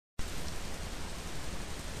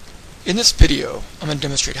In this video, I'm going to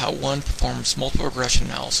demonstrate how one performs multiple regression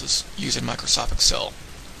analysis using Microsoft Excel.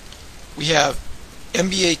 We have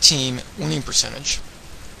NBA team winning percentage.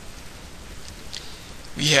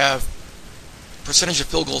 We have percentage of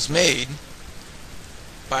field goals made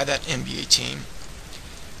by that NBA team.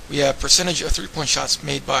 We have percentage of three-point shots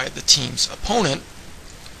made by the team's opponent.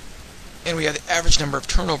 And we have the average number of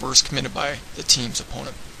turnovers committed by the team's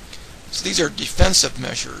opponent. So these are defensive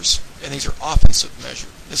measures, and these are offensive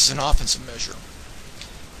measures. This is an offensive measure.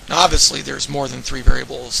 Now obviously there's more than three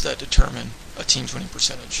variables that determine a team's winning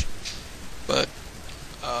percentage. But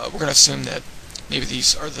we're going to assume that maybe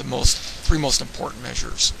these are the three most important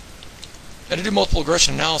measures. Now to do multiple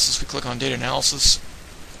regression analysis, we click on Data Analysis,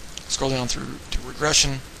 scroll down through to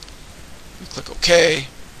Regression, we click OK,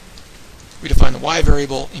 we define the Y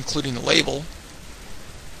variable including the label,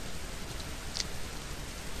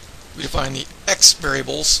 we define the X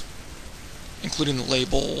variables including the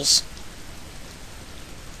labels.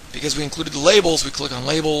 Because we included the labels, we click on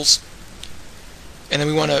Labels, and then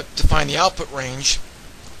we want to define the output range,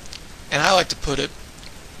 and I like to put it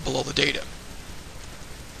below the data.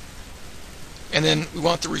 And then we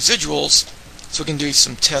want the residuals so we can do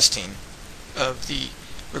some testing of the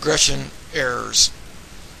regression errors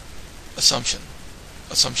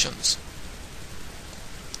assumptions.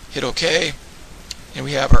 Hit OK, and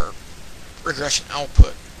we have our regression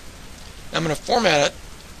output. Now I'm going to format it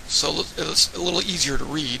so it's a little easier to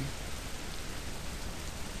read.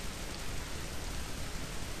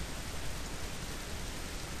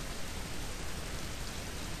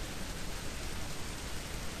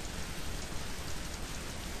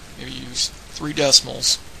 Maybe use 3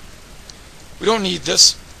 decimals. We don't need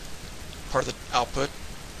this part of the output.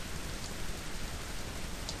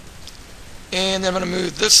 And then I'm going to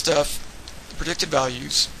move this stuff, the predicted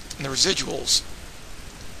values and the residuals,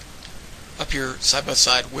 up here side by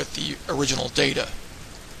side with the original data.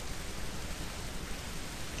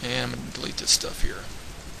 And I'm going to delete this stuff here.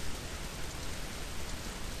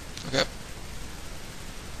 Okay.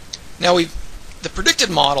 Now the predicted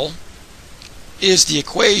model is the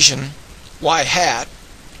equation y hat,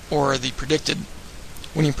 or the predicted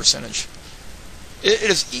winning percentage. It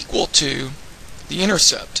is equal to the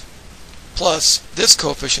intercept plus this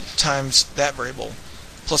coefficient times that variable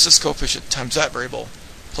plus this coefficient times that variable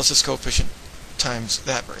plus this coefficient times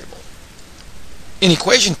that variable. In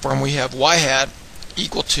equation form, we have y hat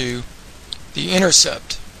equal to the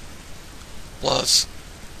intercept plus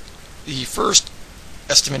the first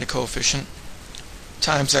estimated coefficient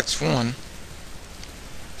times x1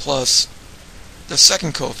 plus the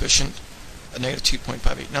second coefficient, a negative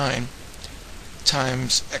 2.589,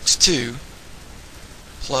 times x2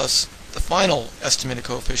 plus the final estimated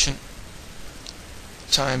coefficient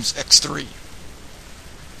times x3.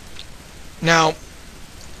 Now,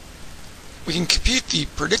 we can compute the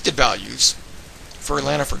predicted values. For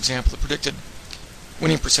Atlanta, for example, the predicted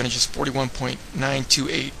winning percentage is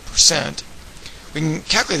 41.928%. We can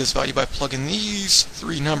calculate this value by plugging these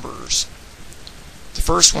three numbers. The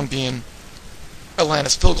first one being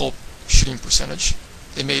Atlanta's field goal shooting percentage.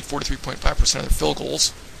 They made 43.5% of their field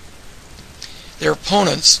goals. Their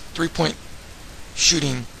opponent's three-point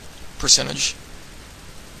shooting percentage.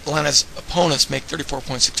 Atlanta's opponents make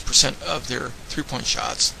 34.6% of their three-point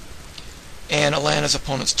shots. And Atlanta's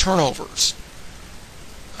opponents' turnovers.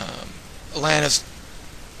 Atlanta's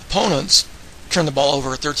opponents turn the ball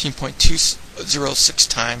over 13.206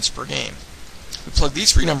 times per game. We plug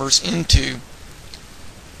these three numbers into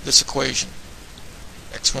this equation,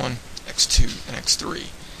 x1, x2, and x3.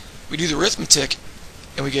 We do the arithmetic,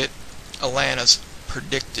 and we get Atlanta's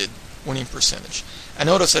predicted winning percentage. And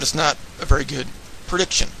notice that it's not a very good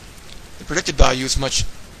prediction. The predicted value is much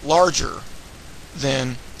larger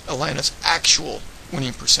than Atlanta's actual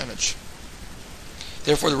winning percentage.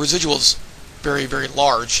 Therefore, the residual is very, very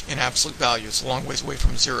large in absolute value. It's a long ways away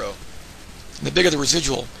from zero. And the bigger the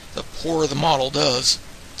residual, the poorer the model does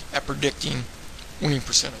at predicting winning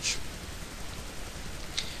percentage.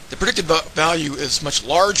 The predicted value is much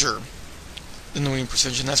larger than the winning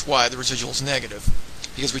percentage, and that's why the residual is negative.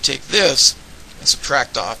 Because we take this and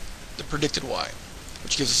subtract off the predicted y,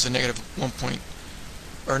 which gives us a negative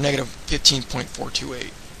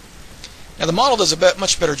 15.428. Now the model does a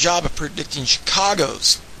much better job of predicting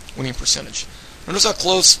Chicago's winning percentage. Notice how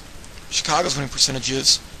close Chicago's winning percentage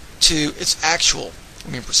is to its actual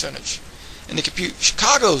winning percentage. And to compute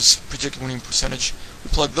Chicago's predicted winning percentage, we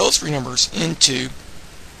plug those three numbers into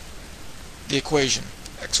the equation,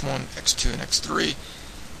 x1, x2, and x3,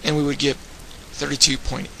 and we would get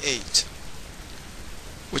 32.8,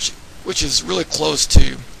 which is really close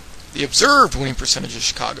to the observed winning percentage of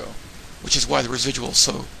Chicago, which is why the residual is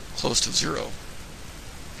so close to 0.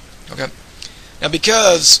 Okay. Now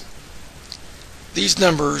because these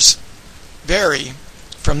numbers vary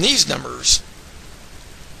from these numbers,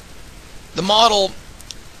 the model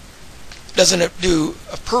doesn't do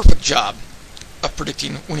a perfect job of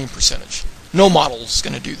predicting winning percentage. No model is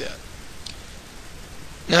going to do that.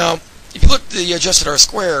 Now, if you look at the adjusted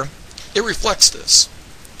R-square, it reflects this.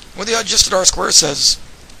 What the adjusted R-square says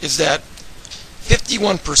is that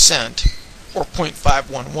 51%, or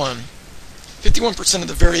 0.511, 51% of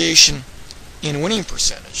the variation in winning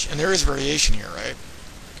percentage, and there is variation here, right?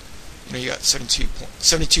 You know, you got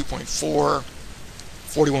 72.4,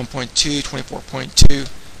 41.2, 24.2.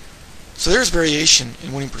 So there's variation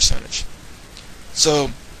in winning percentage.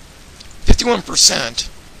 So 51%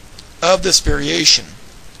 of this variation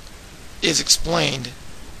is explained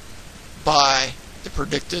by the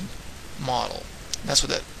predicted model. And that's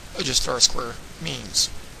what that adjusted R-square means.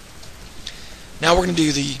 Now we're going to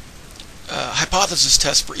do the hypothesis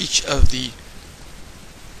test for each of the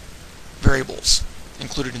variables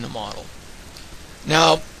included in the model.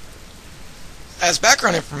 Now, as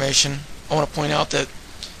background information, I want to point out that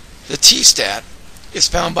the t-stat is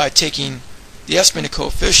found by taking the estimated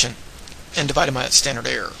coefficient and dividing by its standard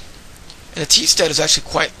error. And the t-stat is actually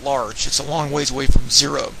quite large. It's a long ways away from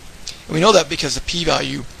 0. And we know that because the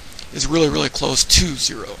p-value is really, really close to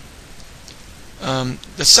 0.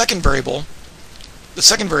 The second variable,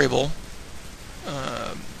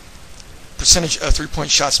 percentage of three-point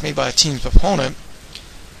shots made by a team's opponent,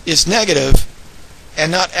 is negative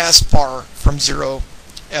and not as far from 0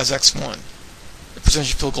 as x1, the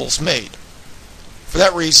percentage of field goals made. For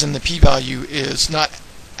that reason, the p-value is not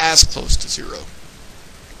as close to 0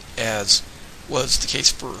 as was the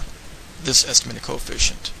case for this estimated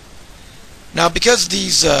coefficient. Now, because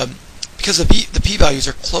the p-values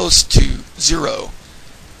are close to 0,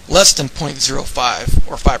 less than 0.05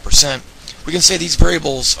 or 5%, we can say these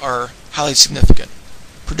variables are highly significant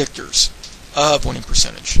predictors of winning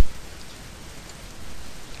percentage.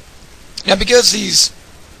 Now, because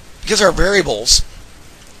our variables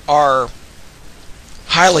are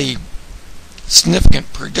highly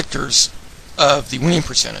significant predictors of the winning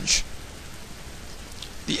percentage,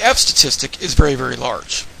 the F statistic is very, very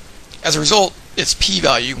large. As a result, its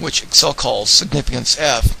p-value, which Excel calls significance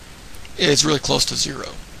F, is really close to 0.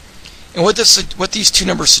 And what these two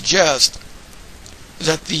numbers suggest is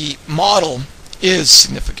that the model is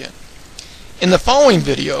significant. In the following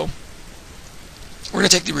video, we're going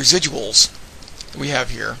to take the residuals that we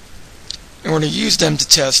have here, and we're going to use them to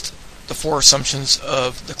test the 4 assumptions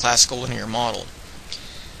of the classical linear model.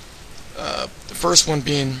 The first one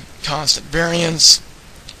being constant variance,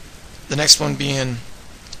 the next one being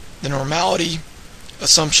the normality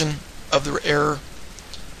assumption of the error.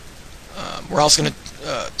 We're also going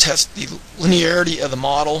to test the linearity of the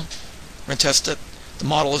model. We're going to test that the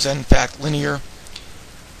model is in fact linear,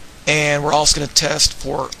 and we're also going to test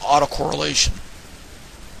for autocorrelation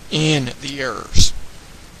in the errors.